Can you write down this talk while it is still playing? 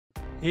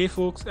Hey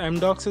folks,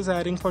 Amdocs is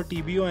hiring for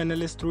TBO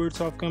analyst through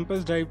its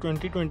off-campus drive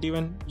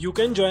 2021. You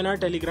can join our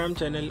Telegram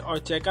channel or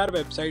check our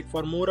website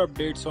for more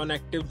updates on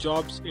active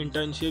jobs,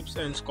 internships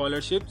and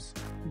scholarships.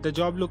 The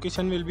job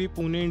location will be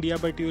Pune, India,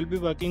 but you will be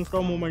working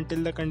from home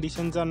until the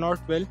conditions are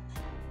not well.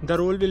 The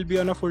role will be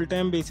on a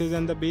full-time basis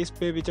and the base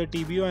pay which a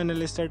TBO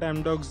analyst at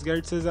Amdocs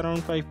gets is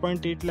around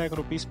 5.8 lakh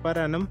rupees per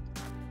annum.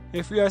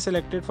 If you are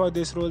selected for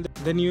this role,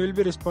 then you will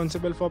be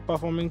responsible for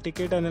performing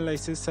ticket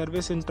analysis,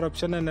 service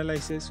interruption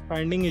analysis,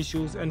 finding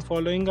issues and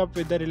following up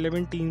with the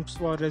relevant teams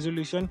for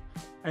resolution,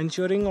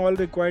 ensuring all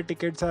required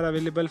tickets are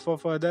available for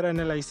further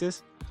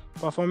analysis,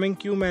 performing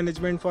queue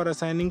management for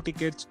assigning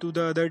tickets to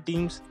the other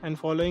teams and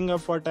following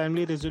up for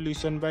timely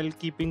resolution while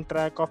keeping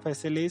track of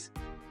SLAs,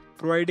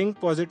 providing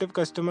positive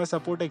customer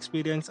support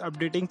experience,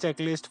 updating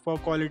checklist for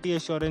quality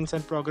assurance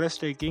and progress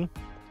tracking,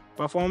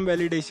 perform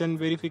validation,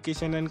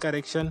 verification and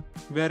correction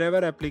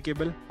wherever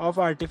applicable of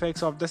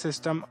artifacts of the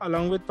system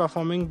along with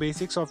performing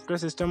basic software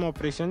system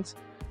operations.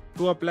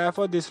 To apply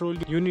for this role,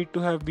 you need to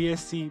have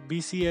BSc,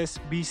 BCS,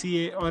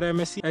 BCA or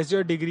MSc as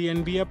your degree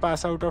and be a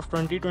pass out of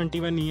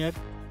 2021 year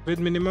with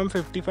minimum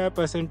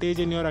 55%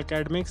 in your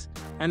academics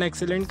and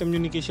excellent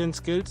communication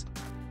skills.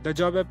 The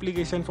job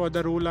application for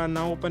the role are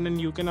now open and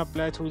you can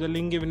apply through the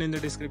link given in the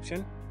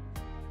description.